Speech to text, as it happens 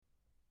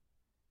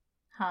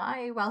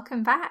Hi,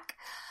 welcome back.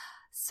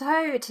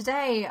 So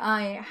today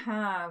I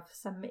have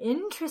some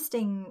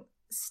interesting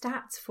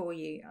stats for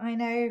you. I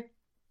know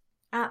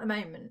at the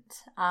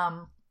moment,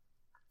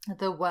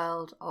 the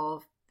world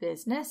of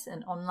business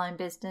and online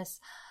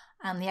business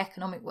and the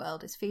economic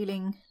world is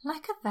feeling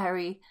like a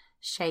very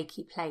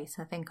shaky place.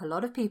 I think a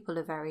lot of people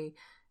are very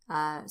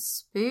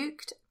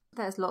spooked.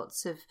 There's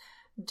lots of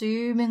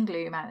doom and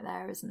gloom out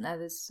there, isn't there?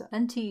 There's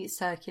plenty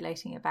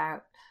circulating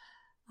about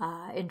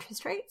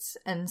interest rates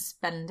and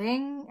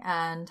spending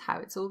and how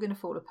it's all going to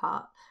fall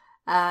apart.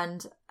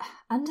 And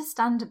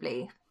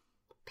understandably,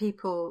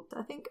 people,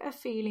 I think, are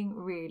feeling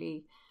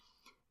really,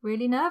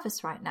 really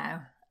nervous right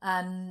now.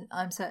 And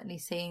I'm certainly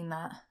seeing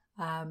that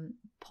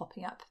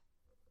popping up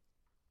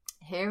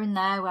here and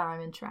there where I'm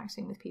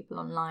interacting with people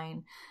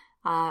online.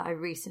 I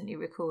recently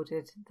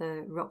recorded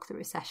the Rock the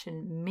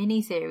Recession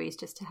mini-series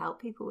just to help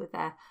people with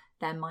their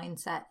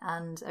mindset,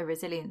 and a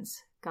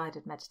resilience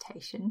guided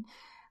meditation,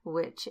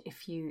 which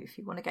if you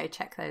want to go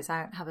check those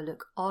out, have a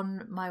look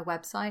on my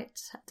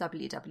website,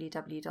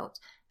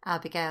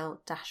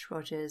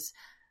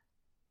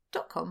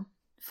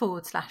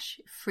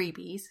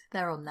 www.abigail-rogers.com/freebies.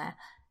 They're on there.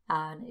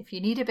 And if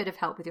you need a bit of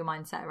help with your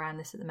mindset around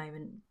this at the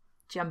moment,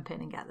 jump in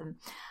and get them.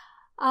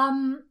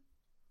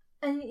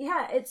 And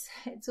yeah, it's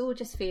all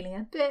just feeling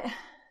a bit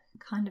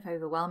kind of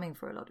overwhelming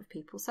for a lot of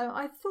people. So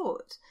I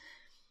thought,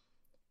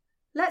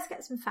 let's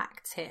get some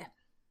facts here.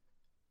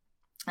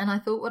 And I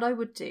thought what I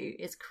would do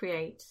is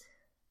create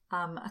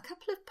a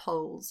couple of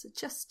polls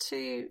just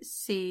to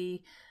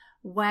see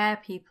where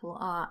people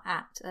are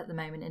at the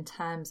moment in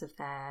terms of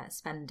their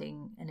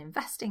spending and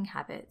investing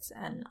habits,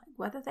 and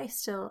whether they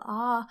still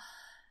are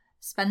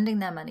spending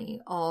their money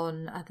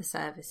on other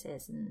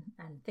services and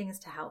things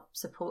to help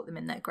support them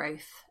in their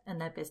growth and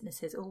their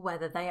businesses, or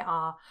whether they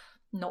are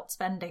not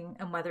spending,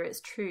 and whether it's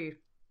true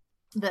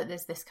that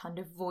there's this kind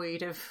of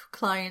void of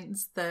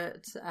clients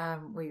that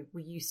we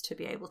used to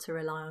be able to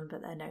rely on,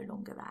 but they're no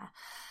longer there.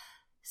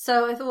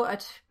 So I thought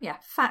I'd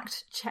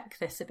fact check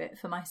this a bit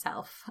for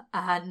myself,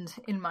 and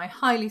in my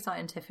highly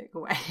scientific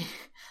way,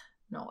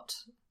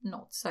 not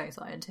so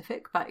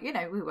scientific, but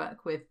we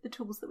work with the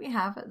tools that we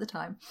have at the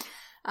time.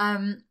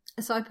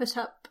 So I put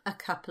up a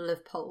couple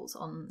of polls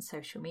on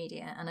social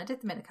media, and I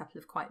did them in a couple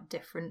of quite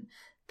different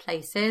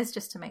places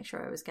just to make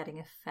sure I was getting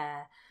a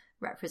fair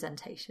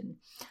representation.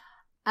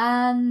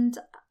 And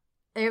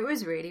it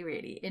was really,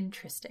 really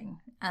interesting.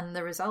 And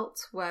the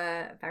results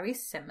were very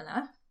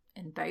similar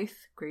in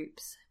both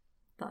groups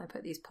that I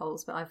put these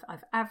polls, but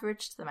I've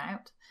averaged them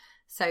out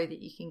so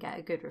that you can get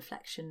a good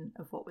reflection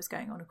of what was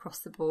going on across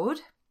the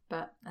board.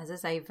 But as I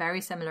say,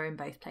 very similar in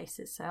both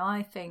places. So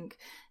I think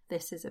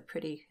this is a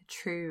pretty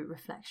true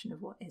reflection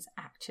of what is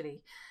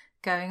actually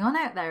going on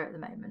out there at the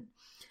moment.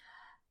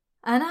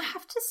 And I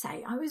have to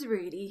say, I was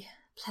really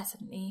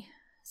pleasantly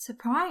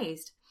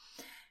surprised.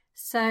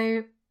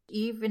 So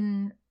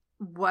even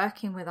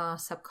working with our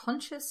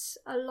subconscious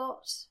a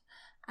lot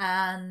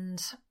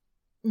and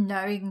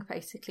knowing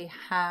basically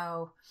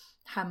how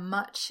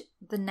much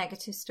the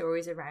negative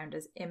stories around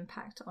us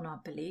impact on our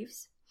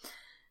beliefs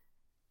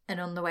and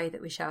on the way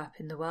that we show up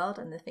in the world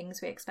and the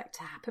things we expect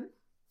to happen.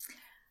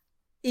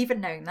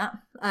 Even knowing that,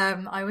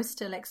 I was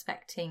still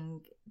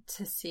expecting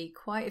to see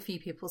quite a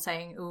few people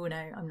saying, oh no,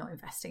 I'm not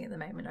investing at the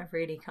moment. I've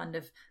really kind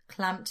of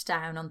clamped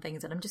down on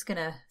things and I'm just going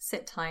to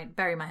sit tight,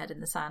 bury my head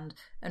in the sand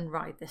and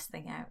ride this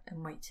thing out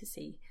and wait to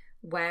see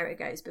where it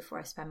goes before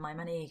I spend my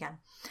money again.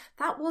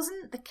 That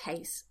wasn't the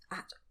case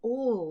at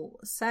all.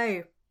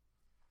 So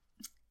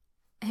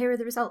here are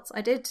the results.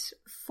 I did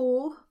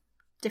 4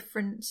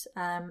 different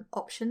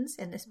options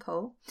in this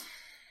poll.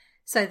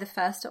 So the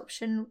first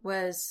option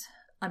was,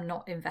 I'm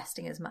not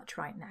investing as much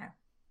right now.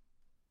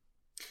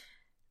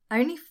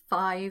 Only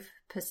 5%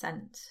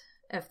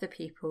 of the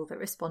people that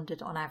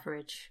responded on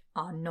average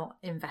are not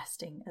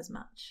investing as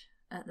much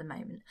at the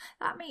moment.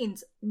 That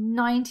means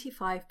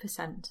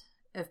 95%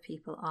 of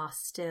people are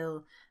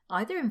still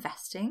either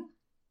investing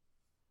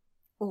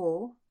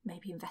or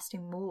maybe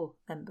investing more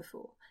than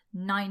before.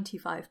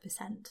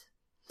 95%.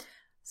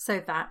 So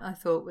that I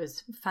thought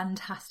was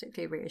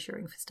fantastically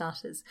reassuring for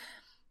starters.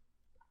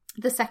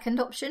 The second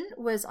option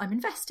was, I'm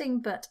investing,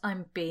 but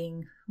I'm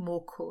being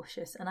more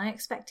cautious. And I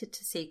expected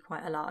to see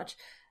quite a large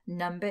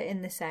number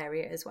in this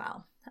area as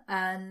well.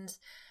 And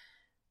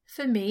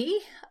for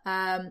me,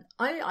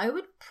 I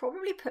would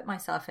probably put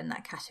myself in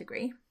that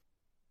category.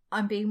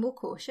 I'm being more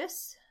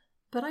cautious,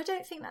 but I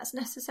don't think that's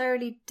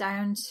necessarily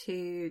down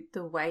to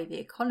the way the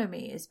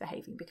economy is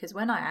behaving, because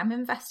when I am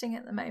investing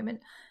at the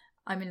moment,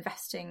 I'm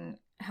investing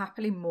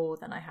happily more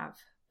than I have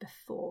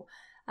before.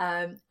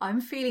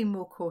 I'm feeling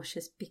more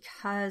cautious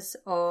because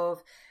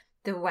of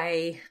the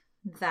way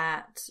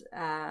that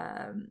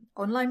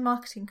online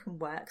marketing can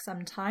work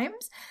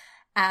sometimes,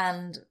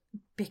 and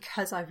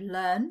because I've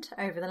learned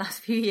over the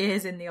last few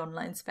years in the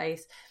online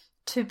space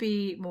to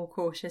be more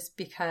cautious,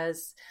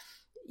 because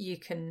you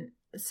can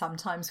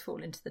sometimes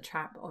fall into the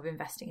trap of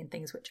investing in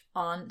things which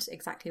aren't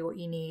exactly what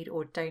you need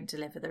or don't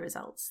deliver the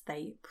results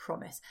they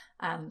promise.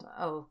 And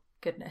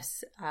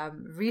goodness.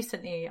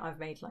 Recently I've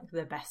made like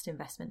the best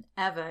investment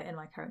ever in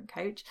my current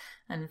coach,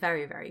 and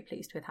very, very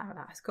pleased with how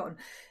that has gone.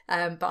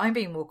 But I'm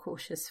being more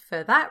cautious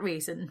for that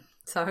reason.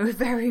 So I was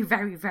very,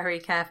 very, very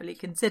carefully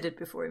considered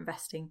before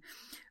investing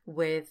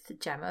with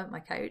Gemma, my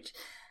coach.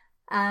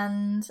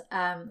 And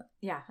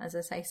as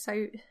I say,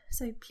 so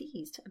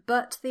pleased.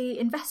 But the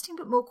investing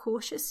but more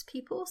cautious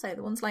people, so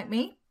the ones like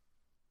me,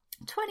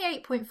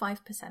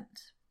 28.5%.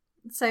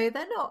 So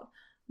they're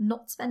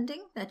not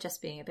spending, they're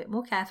just being a bit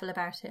more careful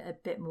about it, a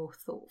bit more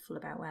thoughtful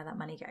about where that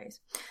money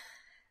goes.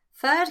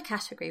 Third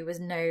category was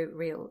no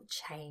real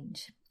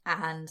change.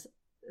 And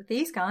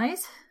these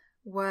guys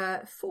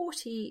were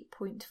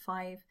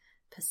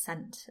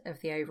 40.5%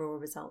 of the overall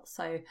result.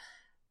 So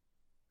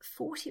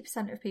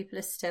 40% of people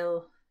are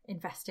still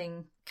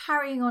investing,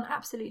 carrying on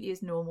absolutely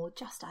as normal,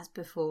 just as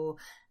before,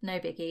 no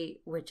biggie,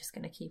 we're just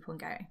going to keep on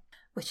going,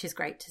 which is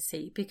great to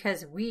see,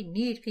 because we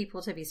need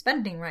people to be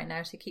spending right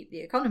now to keep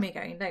the economy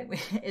going, don't we?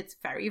 It's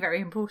very, very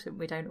important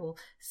we don't all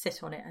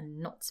sit on it and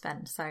not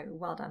spend. So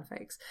well done,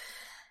 folks.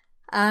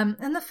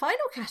 And the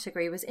final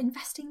category was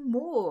investing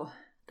more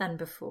than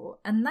before,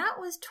 and that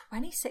was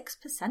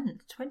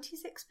 26%.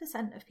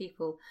 26% of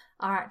people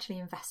are actually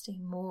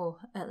investing more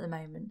at the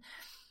moment.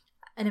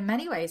 And in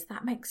many ways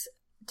that makes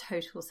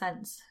total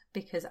sense,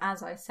 because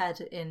as I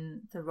said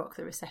in the Rock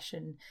the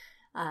Recession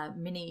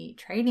mini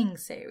training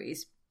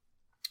series,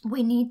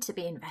 we need to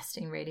be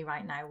investing really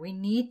right now. We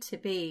need to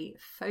be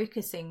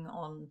focusing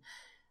on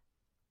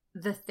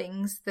the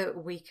things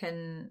that we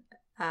can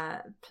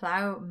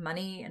plow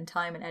money and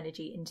time and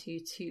energy into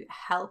to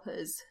help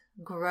us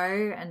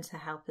grow and to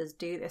help us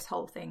do this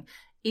whole thing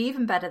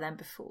even better than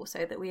before,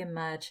 so that we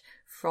emerge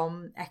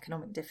from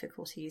economic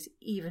difficulties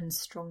even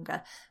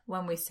stronger.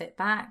 When we sit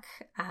back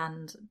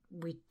and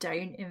we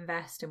don't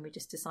invest and we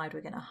just decide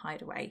we're going to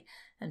hide away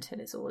until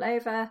it's all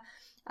over,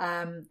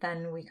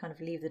 then we kind of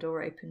leave the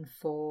door open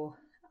for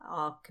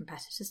our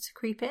competitors to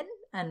creep in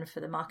and for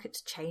the market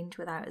to change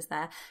without us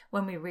there.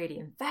 When we really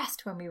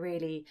invest, when we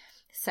really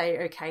say,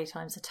 okay,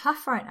 times are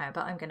tough right now,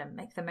 but I'm going to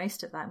make the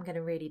most of that, I'm going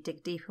to really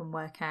dig deep and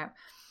work out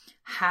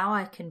how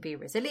I can be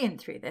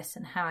resilient through this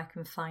and how I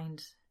can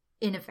find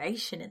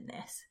innovation in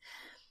this,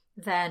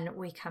 then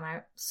we come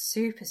out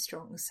super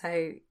strong.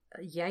 So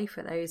yay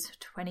for those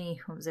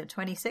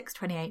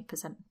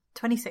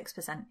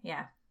 26%.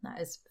 Yeah,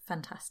 that is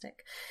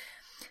fantastic.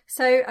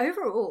 So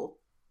overall,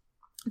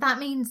 that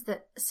means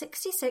that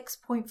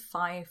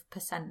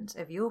 66.5%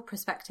 of your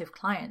prospective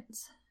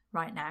clients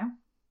right now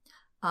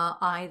are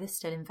either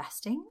still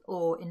investing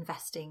or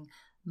investing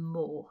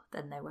more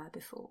than they were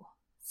before.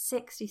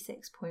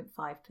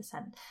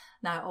 66.5%.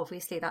 Now,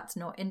 obviously, that's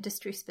not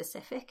industry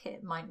specific.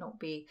 It might not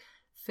be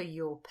for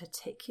your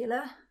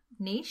particular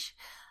niche,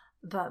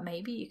 but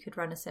maybe you could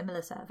run a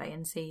similar survey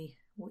and see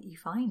what you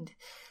find.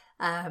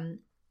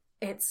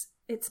 It's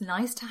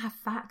nice to have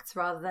facts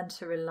rather than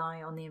to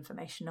rely on the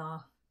information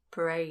our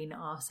brain,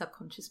 our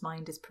subconscious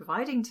mind is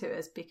providing to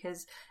us,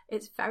 because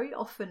it's very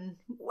often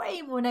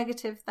way more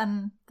negative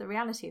than the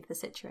reality of the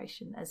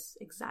situation, as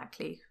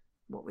exactly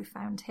what we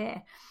found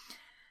here.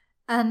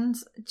 And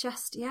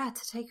just, to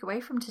take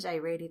away from today,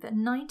 really, that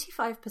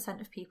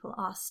 95% of people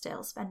are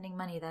still spending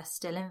money. They're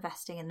still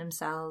investing in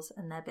themselves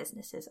and their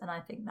businesses. And I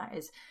think that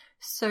is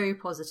so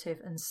positive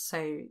and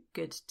so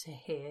good to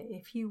hear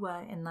if you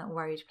were in that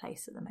worried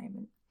place at the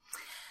moment.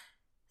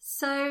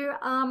 So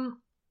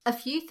a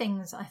few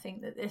things I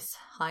think that this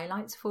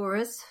highlights for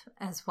us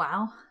as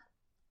well.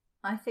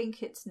 I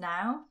think it's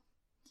now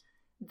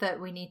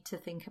that we need to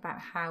think about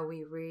how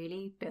we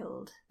really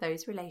build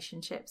those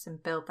relationships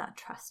and build that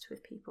trust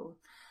with people,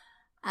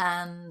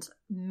 and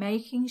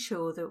making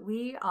sure that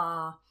we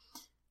are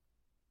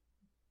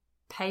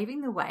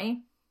paving the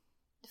way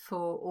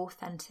for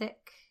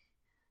authentic,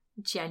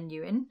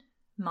 genuine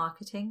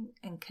marketing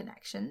and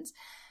connections,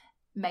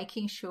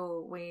 making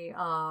sure we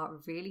are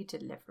really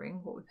delivering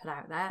what we put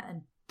out there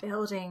and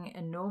building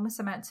enormous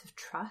amounts of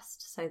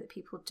trust so that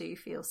people do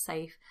feel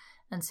safe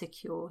and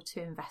secure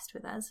to invest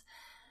with us.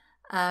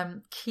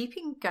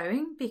 Keeping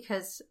going,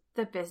 because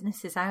the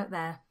business is out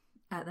there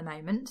at the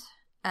moment,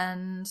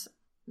 and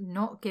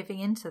not giving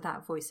into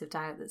that voice of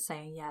doubt that's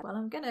saying,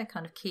 I'm going to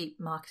kind of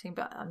keep marketing,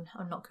 but I'm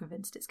not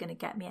convinced it's going to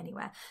get me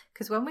anywhere.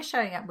 Because when we're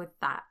showing up with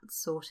that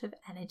sort of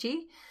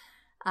energy,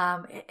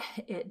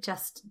 it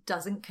just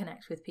doesn't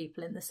connect with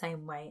people in the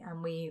same way,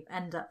 and we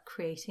end up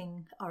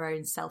creating our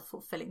own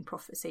self-fulfilling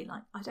prophecy,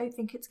 like, I don't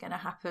think it's going to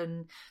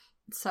happen,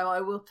 so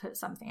I will put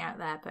something out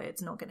there, but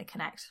it's not going to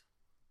connect.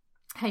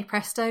 Hey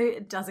presto,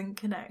 it doesn't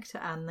connect,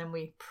 and then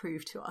we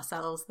prove to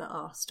ourselves that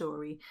our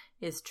story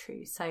is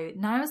true. So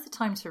now is the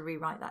time to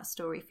rewrite that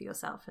story for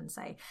yourself and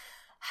say,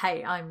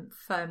 hey, I'm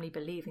firmly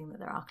believing that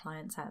there are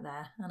clients out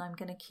there, and I'm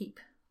going to keep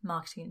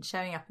marketing and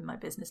showing up in my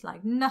business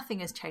like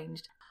nothing has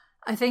changed.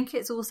 I think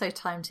it's also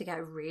time to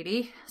get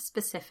really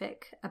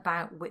specific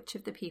about which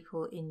of the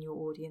people in your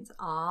audience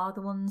are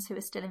the ones who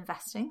are still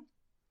investing.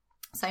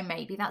 So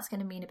maybe that's going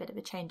to mean a bit of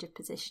a change of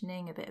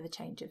positioning, a bit of a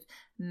change of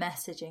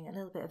messaging, a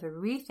little bit of a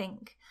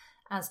rethink,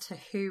 as to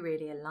who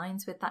really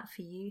aligns with that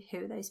for you,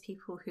 who are those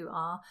people who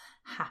are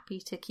happy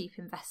to keep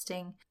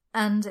investing.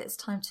 And it's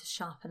time to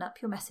sharpen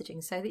up your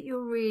messaging so that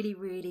you're really,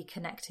 really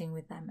connecting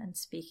with them and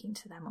speaking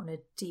to them on a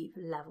deep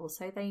level,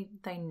 so they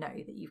know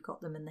that you've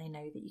got them and they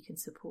know that you can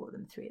support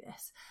them through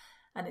this.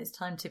 And it's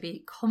time to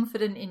be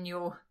confident in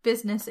your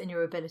business and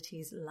your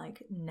abilities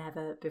like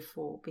never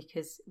before,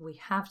 because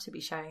we have to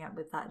be showing up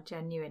with that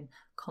genuine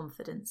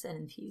confidence and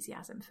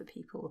enthusiasm for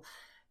people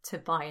to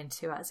buy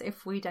into us.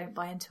 If we don't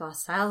buy into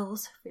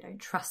ourselves, if we don't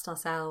trust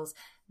ourselves,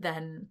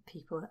 then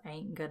people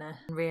ain't gonna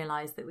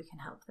realise that we can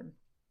help them.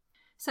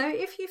 So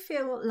if you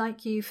feel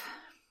like you've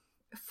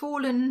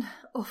fallen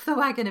off the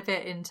wagon a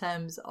bit in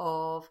terms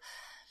of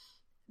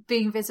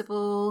being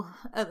visible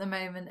at the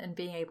moment and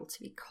being able to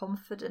be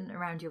confident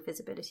around your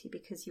visibility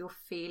because you're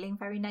feeling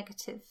very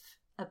negative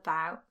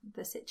about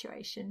the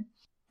situation,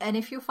 and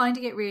if you're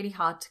finding it really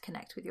hard to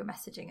connect with your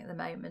messaging at the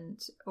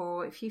moment,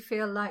 or if you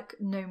feel like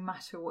no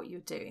matter what you're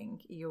doing,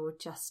 you're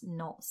just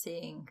not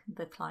seeing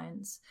the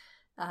clients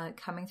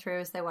coming through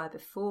as they were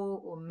before,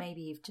 or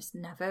maybe you've just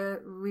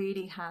never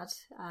really had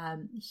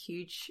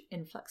huge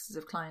influxes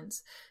of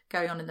clients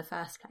going on in the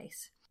first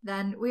place,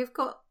 then we've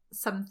got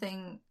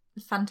something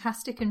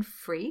fantastic and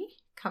free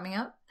coming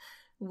up,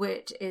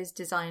 which is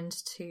designed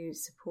to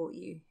support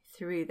you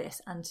through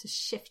this and to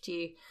shift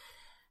you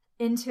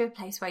into a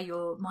place where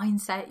your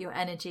mindset, your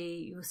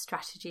energy, your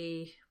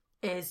strategy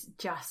is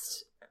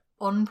just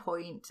on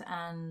point,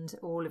 and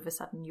all of a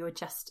sudden you're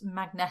just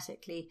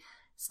magnetically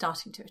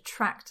starting to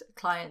attract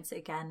clients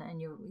again,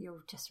 and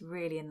you're just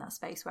really in that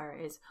space where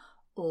it is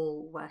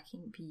all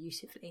working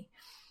beautifully.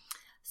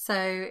 So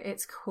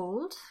it's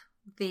called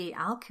The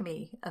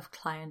Alchemy of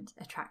Client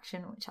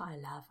Attraction, which I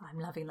love. I'm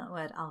loving that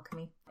word,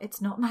 alchemy.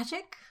 It's not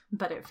magic,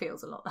 but it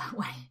feels a lot that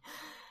way.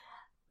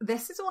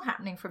 This is all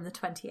happening from the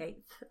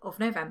 28th of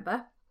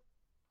November.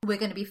 We're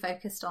going to be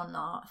focused on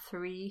our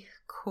 3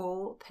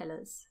 core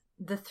pillars.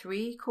 The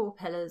 3 core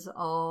pillars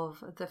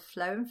of the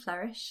Flow and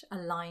Flourish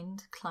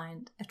Aligned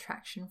Client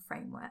Attraction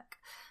Framework.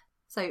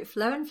 So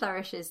Flow and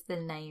Flourish is the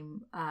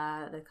name,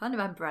 the kind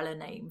of umbrella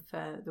name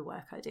for the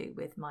work I do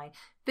with my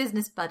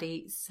business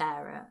buddy,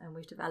 Sarah. And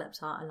we've developed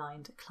our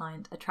Aligned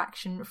Client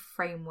Attraction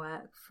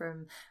Framework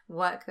from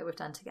work that we've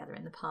done together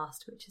in the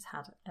past, which has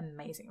had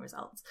amazing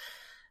results.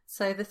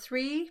 So the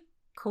 3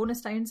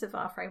 cornerstones of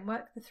our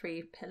framework, the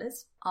 3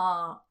 pillars,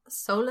 are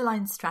soul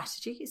aligned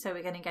strategy. So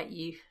we're going to get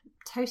you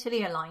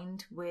totally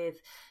aligned with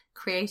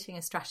creating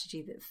a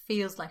strategy that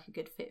feels like a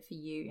good fit for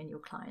you and your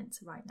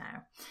clients right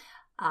now.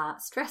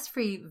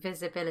 Stress-free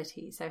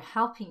visibility, so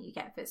helping you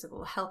get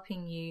visible,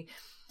 helping you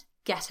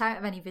get out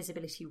of any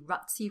visibility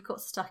ruts you've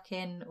got stuck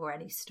in, or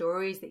any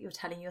stories that you're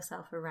telling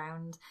yourself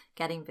around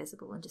getting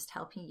visible, and just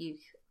helping you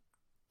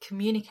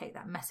communicate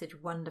that message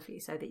wonderfully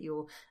so that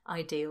your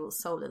ideal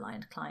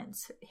soul-aligned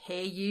clients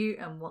hear you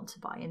and want to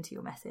buy into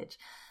your message.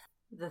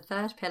 The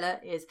 3rd pillar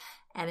is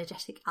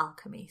energetic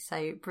alchemy,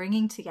 so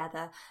bringing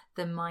together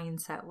the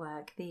mindset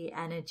work, the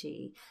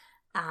energy,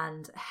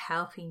 and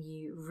helping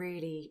you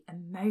really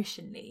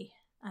emotionally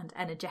and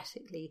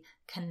energetically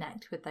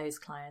connect with those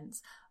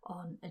clients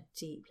on a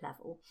deep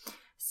level.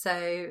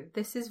 So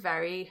this is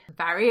very,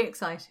 very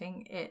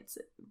exciting. It's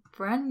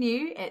brand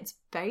new. It's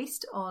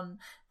based on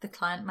the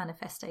Client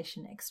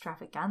Manifestation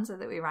Extravaganza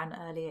that we ran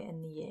earlier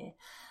in the year,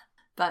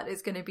 but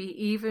it's going to be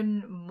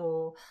even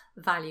more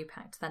value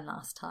packed than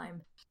last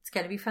time. It's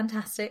going to be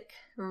fantastic.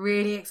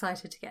 Really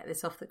excited to get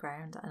this off the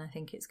ground, and I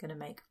think it's going to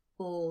make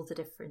all the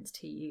difference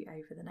to you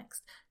over the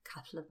next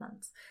couple of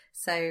months.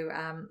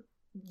 So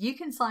you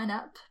can sign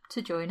up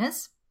to join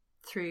us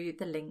through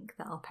the link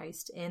that I'll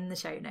post in the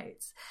show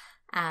notes,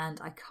 and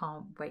I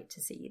can't wait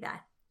to see you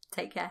there.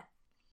 Take care.